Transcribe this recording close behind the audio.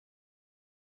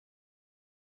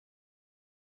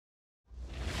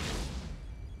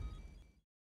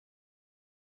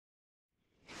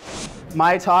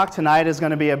my talk tonight is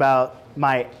going to be about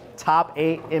my top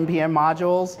 8 NPM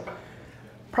modules.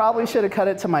 Probably should have cut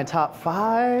it to my top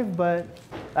 5, but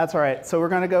that's all right. So we're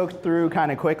going to go through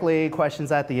kind of quickly,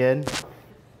 questions at the end.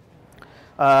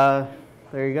 There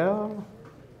you go.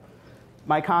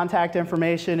 My contact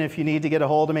information if you need to get a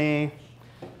hold of me.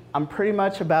 I'm pretty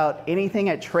much about anything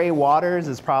at Tre Waters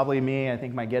is probably me. I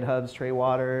think my GitHub's Tre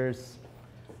Waters.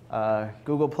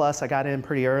 Google Plus, I got in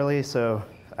pretty early, so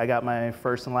I got my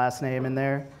first and last name in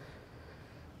there.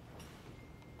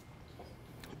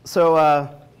 So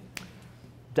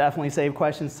definitely save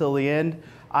questions till the end.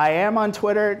 I am on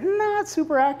Twitter, not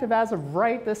super active as of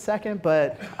right this second,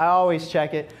 but I always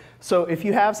check it. So if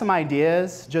you have some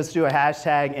ideas, just do a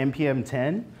hashtag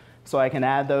NPM10, so I can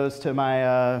add those to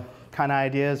my kind of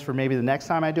ideas for maybe the next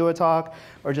time I do a talk,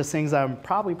 or just things I'm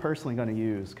probably personally going to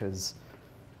use, because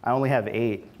I only have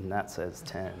 8, and that says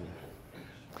 10.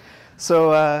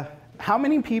 So how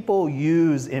many people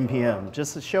use NPM?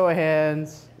 Just a show of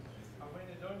hands. How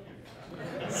many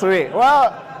don't use? Sweet.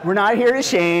 Well, we're not here to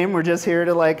shame. We're just here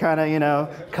to like kind of, you know,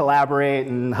 collaborate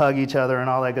and hug each other and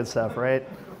all that good stuff, right?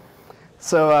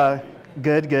 So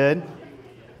good.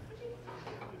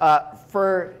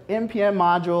 For NPM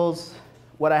modules,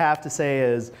 what I have to say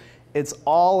is it's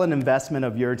all an investment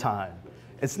of your time.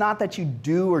 It's not that you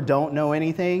do or don't know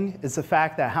anything. It's the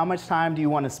fact that how much time do you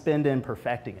want to spend in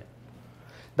perfecting it.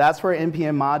 That's where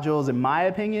NPM modules, in my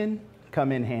opinion,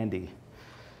 come in handy.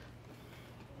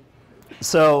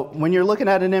 So when you're looking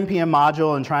at an NPM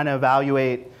module and trying to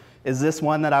evaluate, is this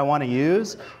one that I want to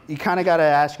use, you kind of got to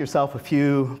ask yourself a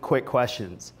few quick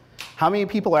questions. How many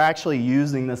people are actually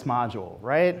using this module,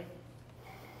 right?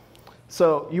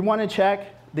 So you want to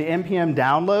check the NPM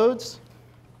downloads.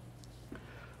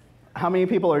 How many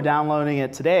people are downloading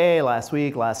it today, last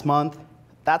week, last month?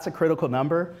 That's a critical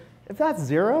number. If that's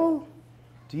 0,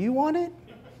 do you want it?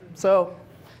 So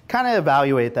kind of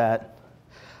evaluate that.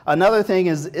 Another thing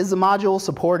is the module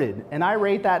supported? And I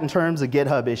rate that in terms of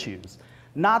GitHub issues,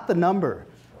 not the number.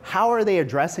 How are they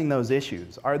addressing those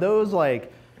issues? Are those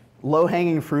like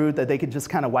low-hanging fruit that they could just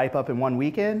kind of wipe up in one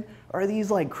weekend? Or are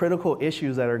these like critical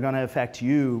issues that are going to affect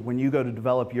you when you go to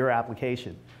develop your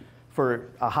application for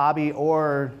a hobby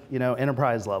or, you know,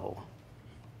 enterprise level?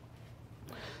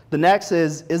 The next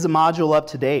is the module up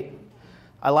to date?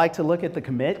 I like to look at the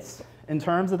commits in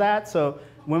terms of that. So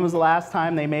when was the last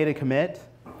time they made a commit?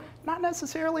 Not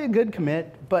necessarily a good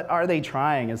commit, but are they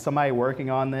trying? Is somebody working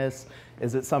on this?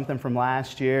 Is it something from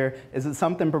last year? Is it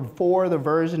something before the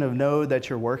version of Node that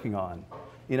you're working on?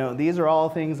 You know, these are all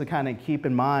things to kind of keep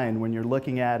in mind when you're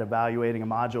looking at evaluating a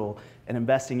module and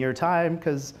investing your time,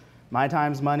 because my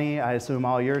time's money. I assume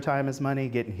all your time is money.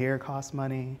 Getting here costs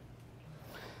money.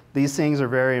 These things are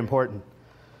very important.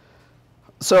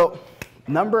 So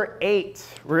number 8.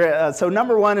 So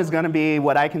number 1 is going to be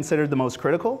what I consider the most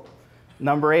critical.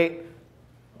 Number 8,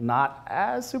 not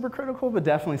as super critical, but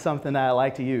definitely something that I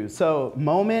like to use. So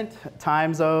moment,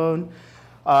 time zone.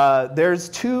 There's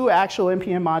 2 actual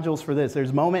NPM modules for this.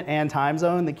 There's moment and time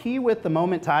zone. The key with the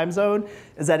moment time zone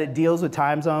is that it deals with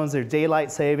time zones. There's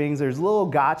daylight savings. There's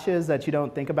little gotchas that you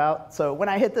don't think about. So when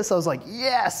I hit this, I was like,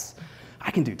 yes, I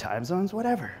can do time zones,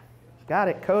 whatever. Got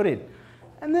it, coded.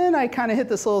 And then I kind of hit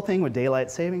this little thing with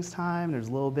daylight savings time. There's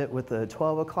a little bit with the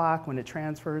 12 o'clock when it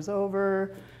transfers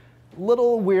over.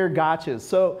 Little weird gotchas.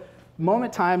 So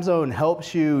moment time zone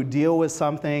helps you deal with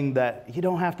something that you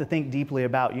don't have to think deeply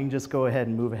about. You can just go ahead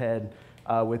and move ahead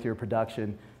with your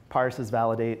production. Parses,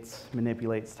 validates,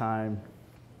 manipulates time.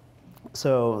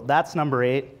 So that's number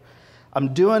 8.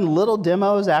 I'm doing little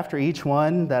demos after each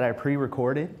one that I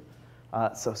pre-recorded.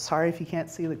 So sorry if you can't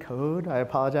see the code. I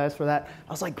apologize for that.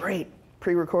 I was like, great,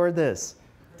 pre-record this.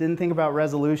 Didn't think about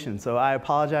resolution. So I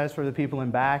apologize for the people in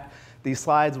back. These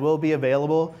slides will be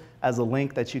available as a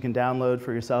link that you can download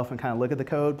for yourself and kind of look at the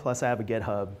code. Plus I have a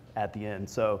GitHub at the end.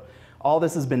 So all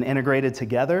this has been integrated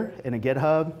together in a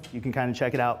GitHub. You can kind of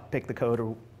check it out, pick the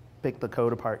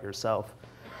code apart yourself.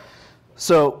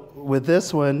 So with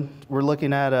this one, we're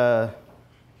looking at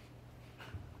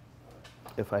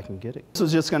if I can get it. This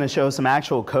is just going to show some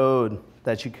actual code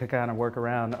that you can kind of work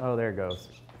around. Oh, there it goes.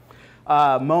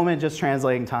 Moment, just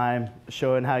translating time,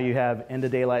 showing how you have end of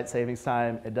daylight savings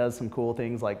time. It does some cool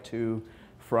things like to,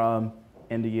 from,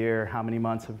 end of year, how many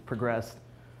months have progressed.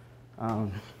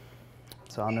 So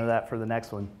I'll know that for the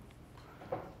next one.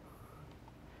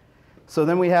 So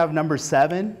then we have number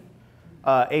 7,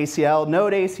 ACL.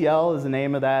 Node ACL is the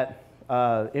name of that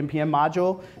NPM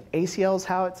module. ACL is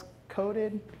how it's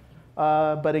coded,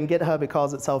 but in GitHub it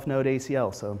calls itself Node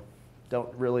ACL. So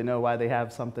don't really know why they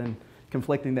have something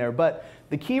conflicting there. But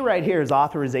the key right here is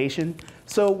authorization.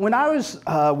 So when I was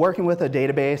working with a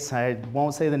database, I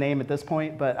won't say the name at this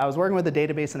point, but I was working with a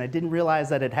database and I didn't realize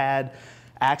that it had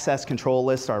access control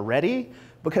lists already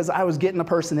because I was getting a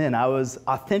person in. I was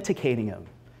authenticating them.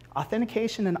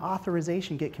 Authentication and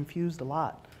authorization get confused a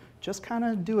lot. Just kind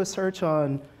of do a search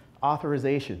on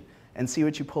authorization and see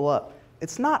what you pull up.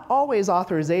 It's not always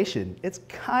authorization. It's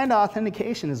kind of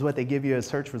authentication is what they give you as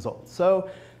search results. So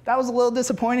that was a little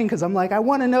disappointing because I'm like, I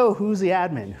want to know who's the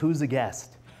admin, who's the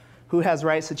guest, who has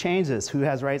rights to change this, who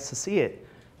has rights to see it.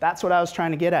 That's what I was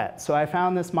trying to get at. So I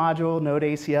found this module, Node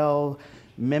ACL,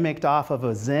 mimicked off of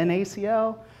a Zen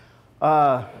ACL.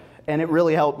 And it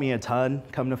really helped me a ton.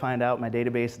 Come to find out, my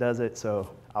database does it, so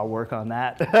I'll work on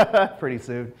that pretty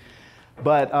soon.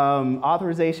 But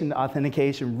authorization to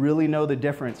authentication, really know the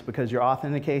difference because your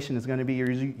authentication is going to be your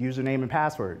username and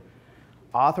password.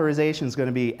 Authorization is going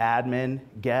to be admin,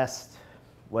 guest,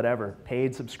 whatever,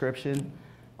 paid subscription,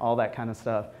 all that kind of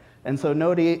stuff. And so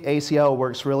Node ACL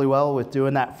works really well with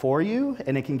doing that for you,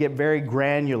 and it can get very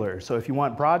granular. So if you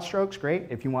want broad strokes, great.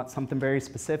 If you want something very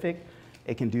specific,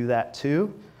 it can do that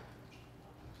too.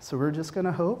 So we're just going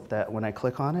to hope that when I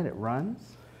click on it, it runs.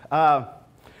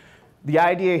 The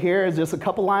idea here is just a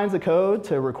couple lines of code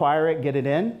to require it, get it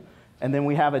in. And then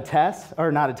we have a test,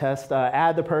 or not a test,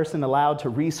 add the person allowed to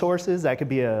resources. That could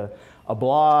be a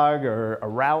blog or a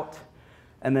route.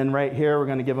 And then right here, we're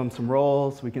going to give them some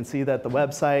roles. We can see that the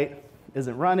website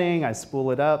isn't running. I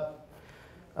spool it up,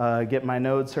 get my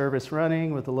node service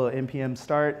running with a little NPM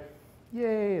start.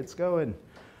 Yay, it's going.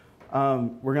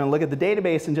 We're going to look at the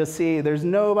database and just see there's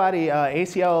nobody.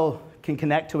 ACL can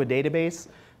connect to a database.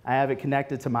 I have it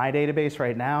connected to my database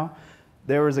right now.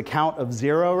 There was a count of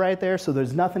 0 right there, so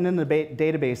there's nothing in the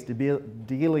database to be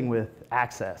dealing with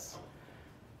access.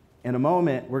 In a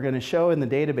moment, we're going to show in the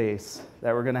database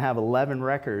that we're going to have 11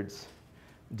 records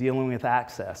dealing with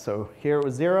access. So here it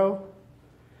was 0,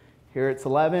 here it's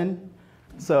 11.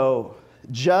 So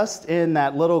just in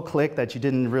that little click that you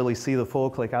didn't really see the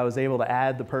full click, I was able to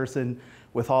add the person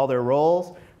with all their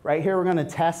roles. Right here, we're going to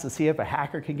test to see if a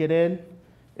hacker can get in,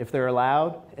 if they're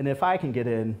allowed, and if I can get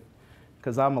in,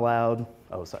 because I'm allowed.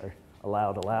 Oh, sorry,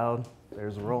 allowed,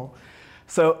 there's a role.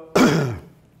 So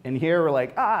in here, we're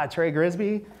like, Tre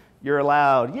Grisby, you're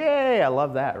allowed. Yay, I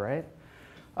love that, right?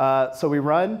 So we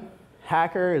run,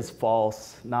 hacker is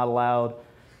false, not allowed,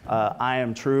 I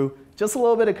am true. Just a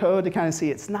little bit of code to kind of see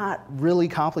it's not really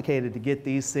complicated to get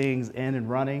these things in and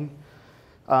running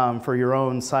for your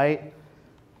own site.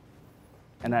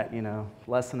 And that,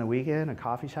 less than a weekend, a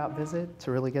coffee shop visit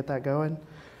to really get that going.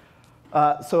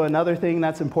 So another thing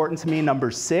that's important to me, number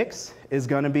 6, is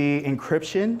going to be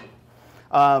encryption.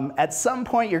 At some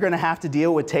point, you're going to have to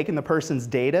deal with taking the person's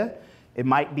data. It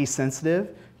might be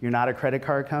sensitive. You're not a credit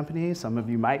card company. Some of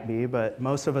you might be, but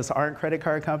most of us aren't credit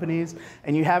card companies.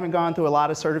 And you haven't gone through a lot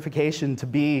of certification to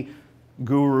be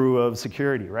guru of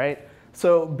security, right?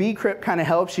 So Bcrypt kind of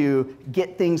helps you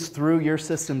get things through your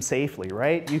system safely,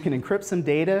 right? You can encrypt some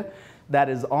data that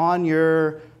is on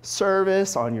your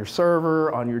service, on your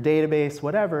server, on your database,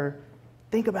 whatever.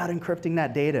 Think about encrypting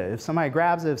that data. If somebody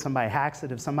grabs it, if somebody hacks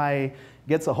it, if somebody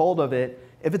gets a hold of it,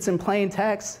 if it's in plain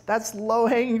text, that's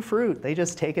low-hanging fruit. They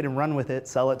just take it and run with it,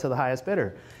 sell it to the highest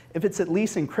bidder. If it's at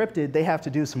least encrypted, they have to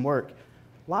do some work.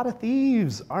 A lot of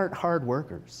thieves aren't hard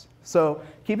workers. So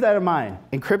keep that in mind.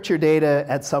 Encrypt your data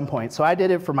at some point. So I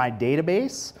did it for my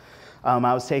database.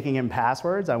 I was taking in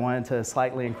passwords. I wanted to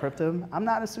slightly encrypt them. I'm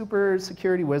not a super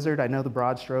security wizard. I know the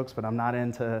broad strokes, but I'm not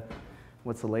into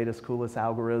what's the latest, coolest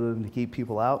algorithm to keep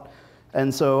people out.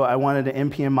 And so I wanted an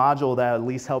NPM module that at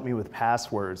least helped me with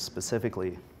passwords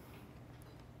specifically.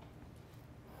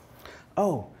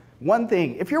 Oh, one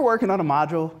thing, if you're working on a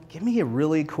module, give me a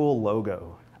really cool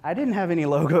logo. I didn't have any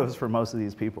logos for most of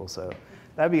these people, so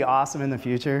that'd be awesome in the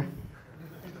future.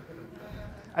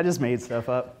 I just made stuff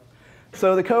up.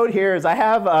 So the code here is I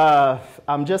have,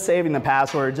 I'm just saving the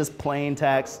password, just plain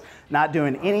text, not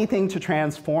doing anything to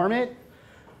transform it.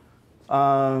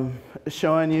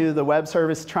 Showing you the web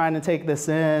service trying to take this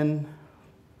in.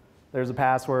 There's a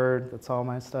password, that's all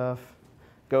my stuff.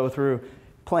 Go through,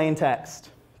 plain text,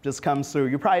 just comes through.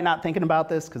 You're probably not thinking about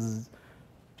this because it's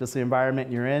just the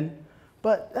environment you're in.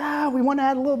 But we want to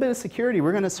add a little bit of security.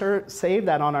 We're going to save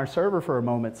that on our server for a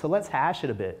moment, so let's hash it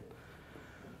a bit.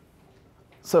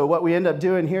 So what we end up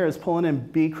doing here is pulling in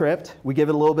Bcrypt. We give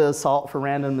it a little bit of salt for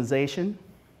randomization.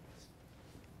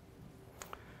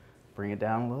 Bring it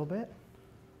down a little bit.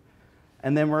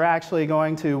 And then we're actually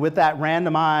going to, with that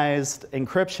randomized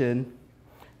encryption,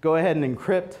 go ahead and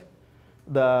encrypt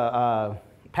the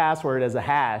password as a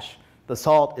hash. The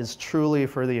salt is truly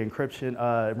for the encryption,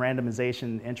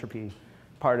 randomization entropy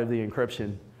part of the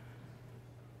encryption.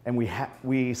 And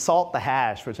we salt the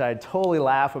hash, which I totally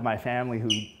laugh with my family who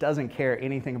doesn't care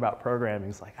anything about programming.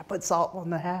 It's like, I put salt on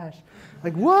the hash.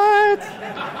 Like, what?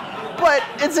 But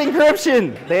it's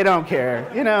encryption. They don't care.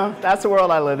 You know, that's the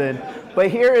world I live in. But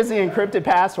here is the encrypted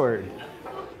password.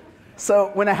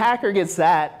 So when a hacker gets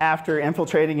that after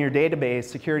infiltrating your database,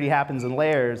 security happens in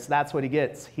layers, that's what he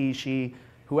gets, he, she,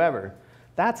 whoever.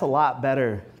 That's a lot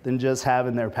better than just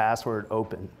having their password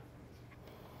open.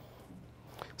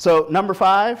 So number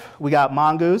 5, we got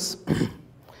Mongoose.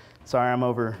 Sorry, I'm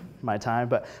over my time,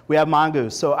 but we have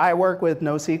Mongoose. So I work with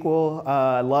NoSQL.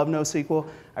 I love NoSQL.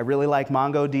 I really like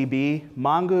MongoDB.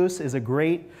 Mongoose is a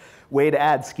great way to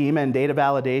add schema and data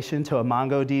validation to a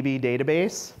MongoDB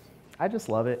database. I just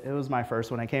love it. It was my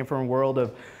first one. I came from a world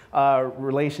of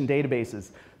relation databases.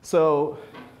 So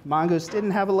Mongoose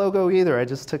didn't have a logo either. I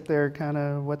just took their kind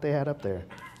of what they had up there.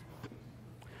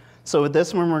 So with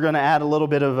this one, we're going to add a little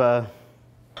bit of a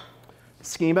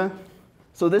schema.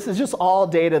 So this is just all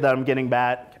data that I'm getting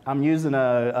back. I'm using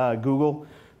a Google.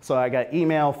 So I got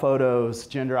email, photos,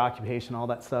 gender, occupation, all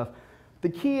that stuff. The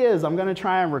key is I'm going to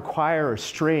try and require a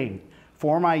string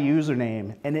for my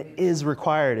username, and it is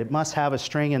required. It must have a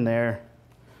string in there,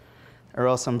 or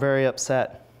else I'm very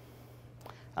upset.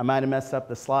 I might have messed up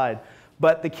the slide.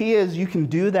 But the key is you can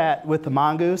do that with the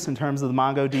Mongoose in terms of the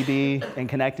MongoDB and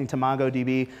connecting to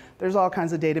MongoDB. There's all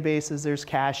kinds of databases. There's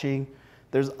caching.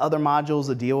 There's other modules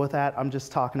that deal with that. I'm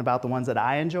just talking about the ones that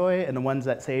I enjoy and the ones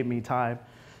that save me time.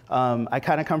 I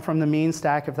kind of come from the mean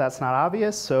stack, if that's not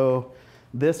obvious. So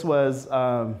this was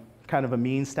kind of a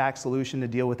mean stack solution to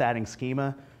deal with adding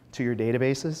schema to your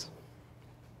databases.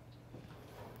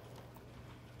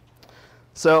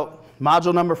 So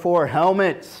module number 4,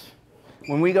 helmets.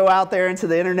 When we go out there into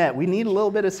the internet, we need a little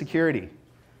bit of security.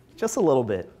 Just a little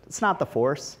bit. It's not the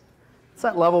force. It's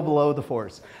that level below the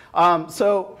force.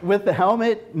 So with the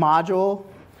helmet module,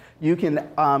 you can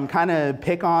kind of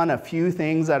pick on a few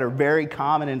things that are very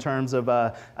common in terms of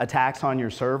attacks on your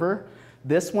server.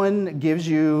 This one gives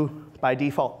you, by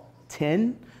default,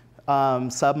 10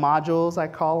 submodules, I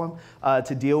call them,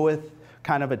 to deal with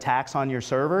kind of attacks on your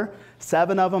server.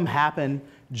 7 of them happen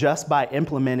just by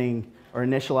implementing or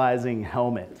initializing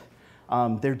helmet.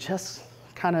 They're just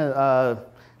kind of,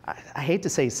 I hate to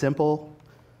say simple,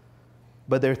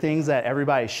 but they're things that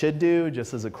everybody should do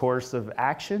just as a course of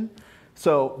action.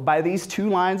 So by these 2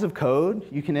 lines of code,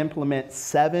 you can implement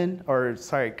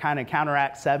kind of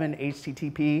counteract 7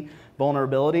 HTTP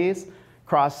vulnerabilities,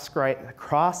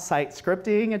 cross-site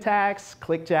scripting attacks,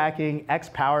 clickjacking,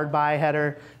 X-powered by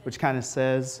header, which kind of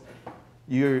says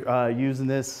you're using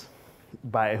this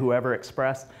by whoever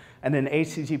expressed, and then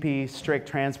HTTP strict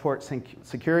transport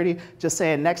security, just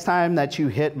saying next time that you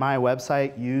hit my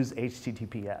website, use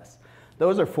HTTPS.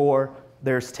 Those are 4,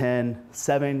 there's 10,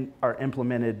 7 are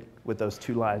implemented with those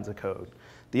 2 lines of code.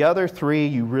 The other 3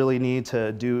 you really need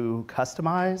to do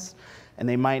customize, and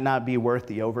they might not be worth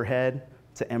the overhead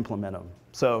to implement them.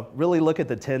 So really look at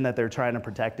the 10 that they're trying to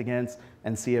protect against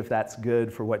and see if that's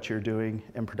good for what you're doing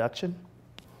in production.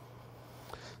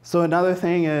 So another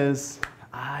thing is,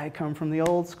 I come from the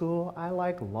old school. I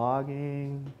like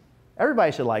logging.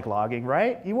 Everybody should like logging,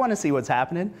 right? You want to see what's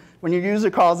happening. When your user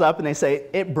calls up and they say,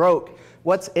 it broke.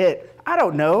 What's it? I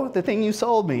don't know, the thing you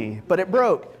sold me, but it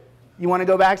broke. You want to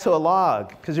go back to a log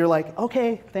because you're like,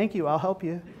 okay, thank you, I'll help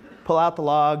you. Pull out the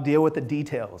log, deal with the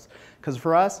details. Because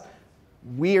for us,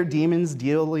 we are demons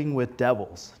dealing with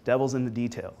devils in the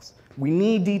details. We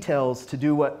need details to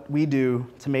do what we do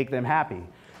to make them happy.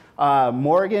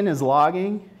 Morgan is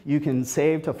logging. You can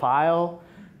save to file.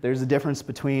 There's a difference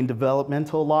between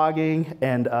developmental logging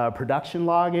and production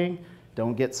logging.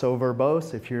 Don't get so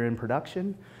verbose if you're in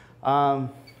production.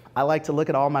 I like to look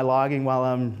at all my logging while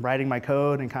I'm writing my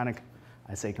code and kind of,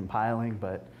 I say compiling,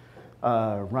 but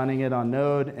running it on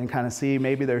Node and kind of see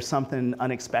maybe there's something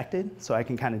unexpected, so I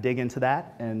can kind of dig into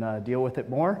that and deal with it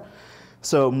more.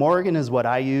 So Morgan is what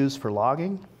I use for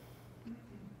logging.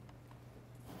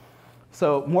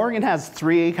 So Morgan has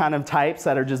 3 kind of types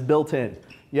that are just built in.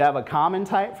 You have a common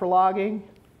type for logging,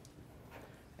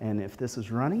 and if this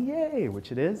is running, yay,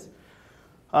 which it is.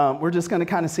 We're just going to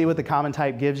kind of see what the common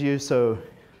type gives you. So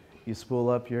you spool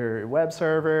up your web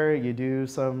server, you do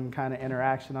some kind of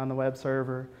interaction on the web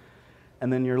server,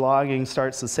 and then your logging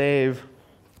starts to save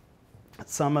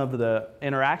some of the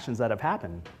interactions that have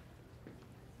happened.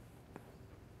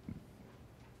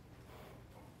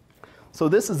 So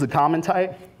this is the common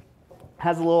type.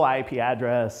 Has a little IP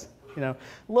address, a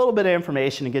little bit of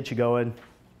information to get you going.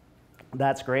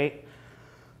 That's great.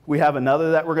 We have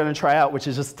another that we're going to try out, which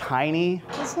is just tiny.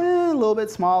 It's a little bit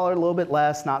smaller, a little bit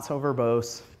less, not so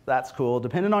verbose. That's cool,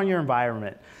 depending on your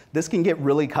environment. This can get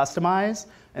really customized,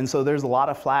 and so there's a lot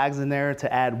of flags in there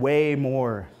to add way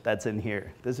more that's in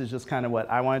here. This is just kind of what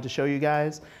I wanted to show you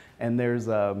guys, and there's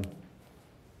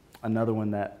another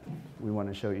one that we want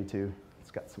to show you too.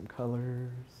 It's got some colors.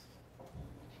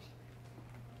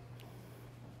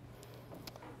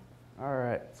 All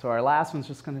right, so our last one's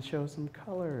just going to show some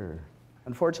color.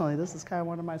 Unfortunately, this is kind of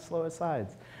one of my slowest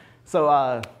sides.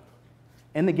 So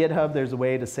in the GitHub, there's a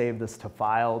way to save this to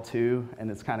file too,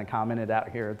 and it's kind of commented out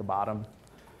here at the bottom.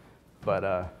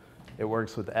 But it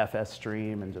works with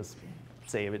FSStream, and just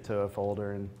save it to a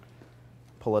folder and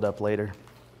pull it up later.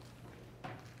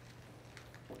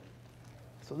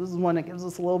 So this is one that gives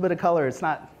us a little bit of color. It's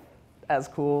not as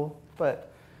cool,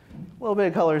 but a little bit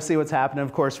of color to see what's happening.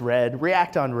 Of course, red.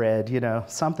 React on red. You know,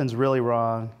 something's really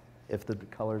wrong if the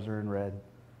colors are in red.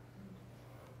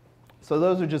 So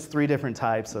those are just 3 different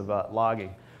types of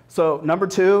logging. So number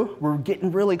 2, we're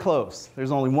getting really close.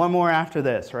 There's only one more after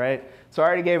this, right? So I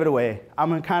already gave it away.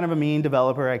 I'm kind of a mean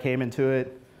developer. I came into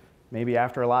it maybe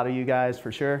after a lot of you guys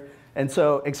for sure. And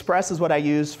so Express is what I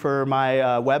use for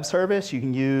my web service. You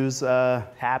can use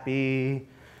Happy,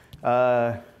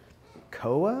 Koa,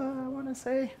 I want to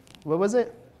say. What was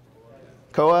it?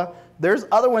 Koa. There's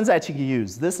other ones that you can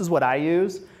use. This is what I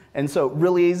use. And so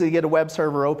really easy to get a web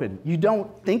server open. You don't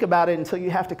think about it until you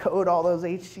have to code all those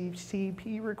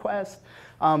HTTP requests.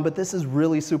 But this is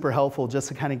really super helpful just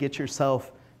to kind of get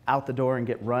yourself out the door and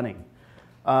get running.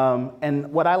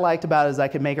 And what I liked about it is I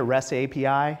could make a REST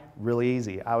API really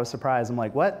easy. I was surprised. I'm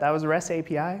like, what? That was a REST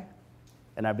API?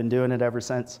 And I've been doing it ever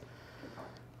since.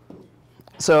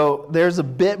 So there's a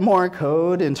bit more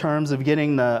code in terms of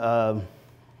getting the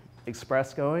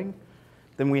Express going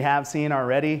than we have seen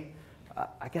already.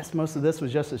 I guess most of this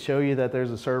was just to show you that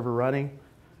there's a server running.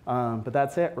 But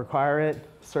that's it. Require it.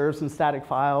 Serve some static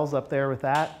files up there with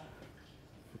that.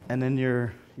 And then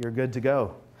you're good to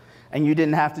go. And you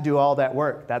didn't have to do all that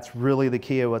work. That's really the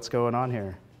key of what's going on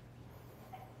here.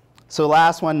 So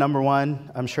last one, number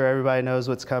 1. I'm sure everybody knows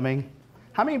what's coming.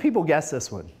 How many people guessed this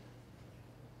one?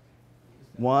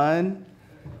 1.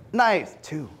 Nice.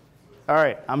 2. All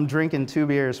right. I'm drinking 2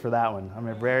 beers for that one.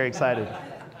 I'm very excited.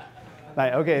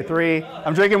 Okay, 3.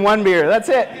 I'm drinking 1 beer. That's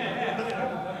it.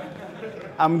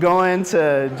 I'm going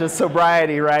to just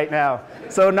sobriety right now.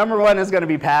 So number 1 is going to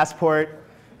be Passport.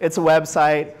 It's a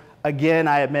website. Again,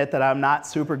 I admit that I'm not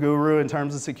super guru in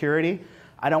terms of security.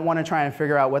 I don't want to try and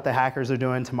figure out what the hackers are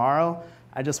doing tomorrow.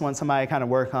 I just want somebody to kind of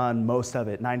work on most of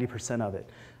it, 90% of it.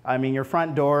 I mean, your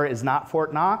front door is not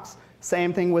Fort Knox.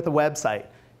 Same thing with a website.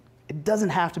 It doesn't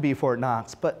have to be Fort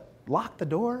Knox, but lock the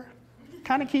door,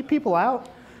 kind of keep people out.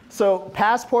 So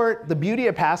Passport, the beauty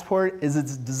of Passport is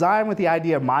it's designed with the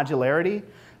idea of modularity.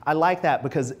 I like that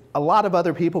because a lot of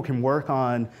other people can work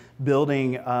on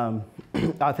building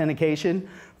authentication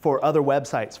for other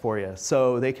websites for you.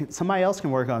 So somebody else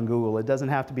can work on Google. It doesn't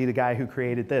have to be the guy who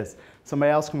created this.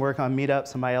 Somebody else can work on Meetup.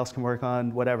 Somebody else can work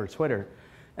on whatever, Twitter.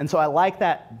 And so I like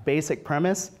that basic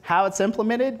premise. How it's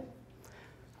implemented,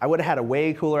 I would have had a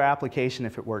way cooler application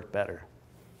if it worked better.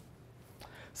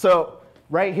 So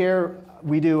right here,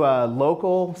 we do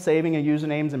local saving of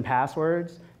usernames and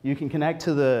passwords. You can connect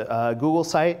to the Google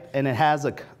site, and it has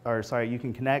you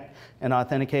can connect and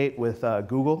authenticate with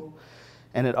Google.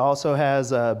 And it also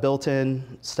has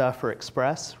built-in stuff for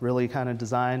Express, really kind of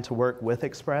designed to work with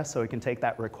Express, so it can take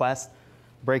that request,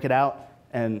 break it out,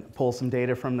 and pull some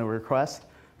data from the request.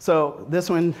 So this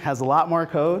one has a lot more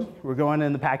code. We're going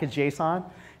in the package JSON.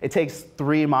 It takes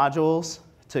 3 modules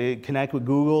to connect with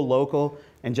Google, local,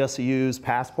 and just to use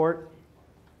Passport.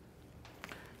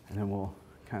 And then we'll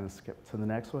kind of skip to the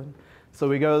next one. So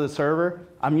we go to the server.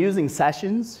 I'm using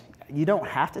sessions. You don't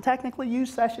have to technically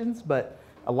use sessions, but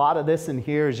a lot of this in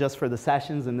here is just for the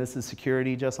sessions, and this is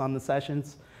security just on the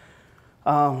sessions.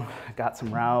 Got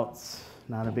some routes,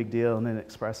 not a big deal, and then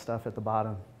Express stuff at the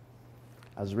bottom.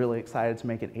 I was really excited to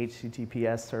make an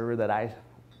HTTPS server that I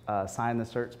signed the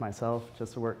certs myself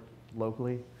just to work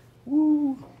locally.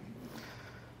 Woo!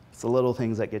 It's the little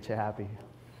things that get you happy.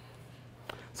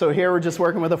 So here we're just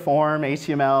working with a form,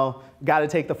 HTML. Got to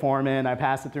take the form in. I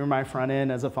pass it through my front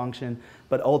end as a function.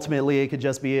 But ultimately, it could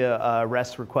just be a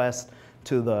REST request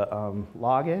to the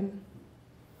login,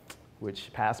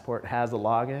 which Passport has a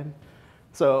login.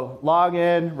 So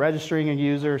login, registering a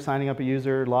user, signing up a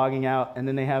user, logging out, and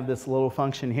then they have this little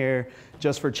function here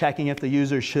just for checking if the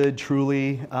user should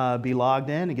truly be logged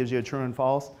in. It gives you a true and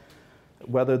false,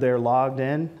 whether they're logged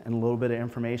in, and a little bit of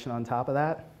information on top of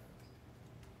that.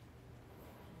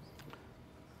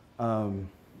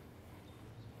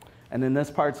 And then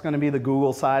this part's going to be the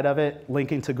Google side of it,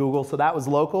 linking to Google. So that was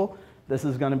local. This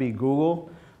is going to be Google.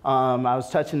 I was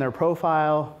touching their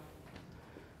profile.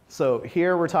 So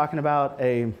here we're talking about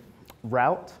a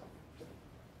route.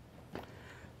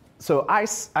 So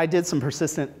I did some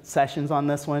persistent sessions on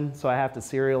this one, so I have to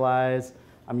serialize.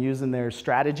 I'm using their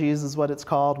strategies is what it's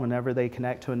called whenever they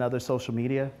connect to another social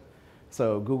media.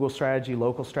 So Google strategy,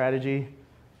 local strategy.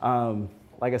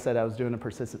 Like I said, I was doing a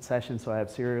persistent session, so I have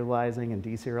serializing and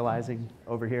deserializing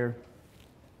over here.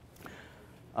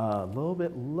 A little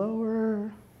bit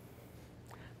lower.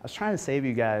 I was trying to save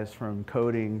you guys from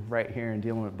coding right here and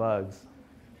dealing with bugs,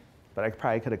 but I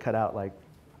probably could have cut out like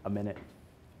a minute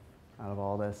out of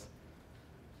all this.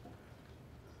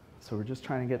 So we're just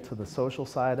trying to get to the social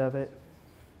side of it.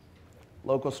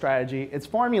 Local strategy. It's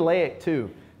formulaic too.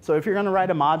 So if you're going to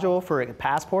write a module for a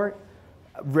passport,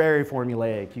 very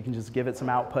formulaic. You can just give it some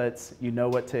outputs. You know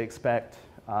what to expect,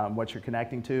 what you're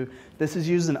connecting to. This is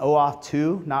using OAuth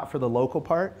 2, not for the local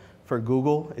part. For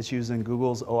Google, it's using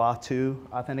Google's OAuth 2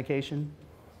 authentication.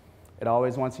 It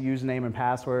always wants a username and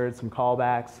password, some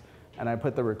callbacks, and I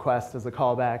put the request as a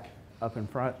callback up in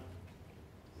front.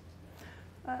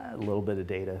 A little bit of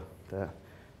data.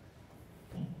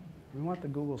 We want the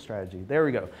Google strategy. There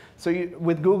we go. So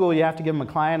with Google, you have to give them a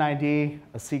client ID,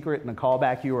 a secret, and a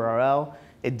callback URL.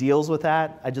 It deals with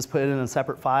that. I just put it in a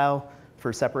separate file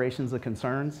for separations of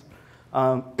concerns.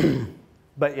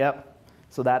 But yep,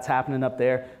 so that's happening up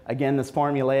there. Again, this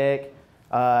formulaic.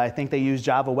 I think they use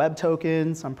Java Web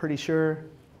Tokens, I'm pretty sure.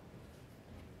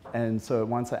 And so it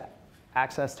wants an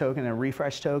access token and a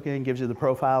refresh token, gives you the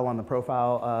profile on the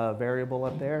profile variable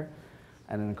up there,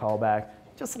 and then a callback.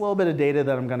 Just a little bit of data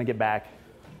that I'm going to get back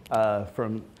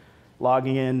from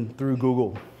logging in through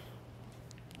Google.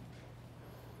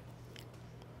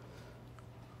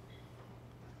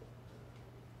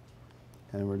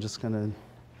 And we're just going to,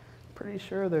 pretty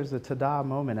sure there's a ta-da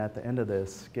moment at the end of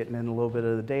this, getting in a little bit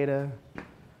of the data,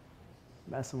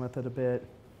 messing with it a bit.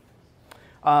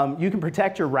 You can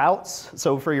protect your routes.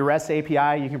 So for your REST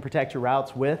API, you can protect your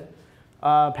routes with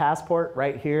Passport.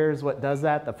 Right here is what does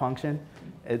that, the function.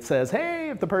 It says, hey,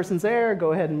 if the person's there,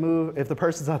 go ahead and move. If the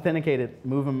person's authenticated,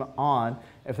 move them on.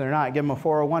 If they're not, give them a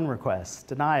 401 request.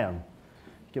 Deny them.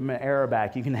 Give them an error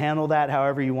back. You can handle that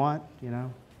however you want, you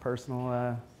know,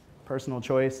 personal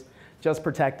choice. Just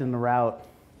protecting the route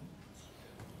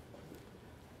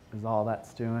is all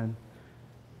that's doing.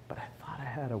 But I thought I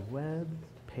had a web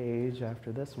page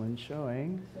after this one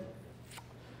showing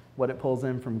what it pulls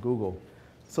in from Google.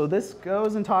 So this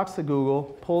goes and talks to Google,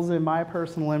 pulls in my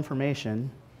personal information.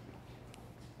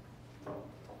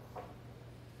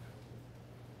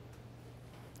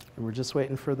 And we're just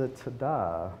waiting for the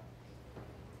ta-da.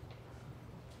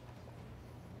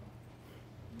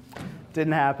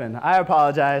 Didn't happen. I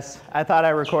apologize. I thought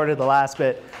I recorded the last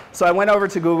bit. So I went over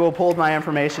to Google, pulled my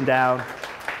information down.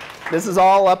 This is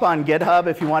all up on GitHub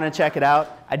if you want to check it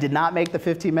out. I did not make the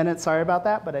 15 minutes, sorry about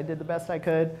that, but I did the best I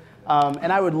could.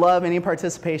 And I would love any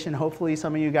participation. Hopefully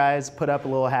some of you guys put up a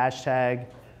little hashtag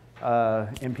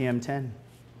NPM10.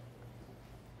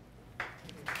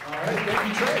 All right, thank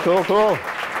you, Trey. Cool.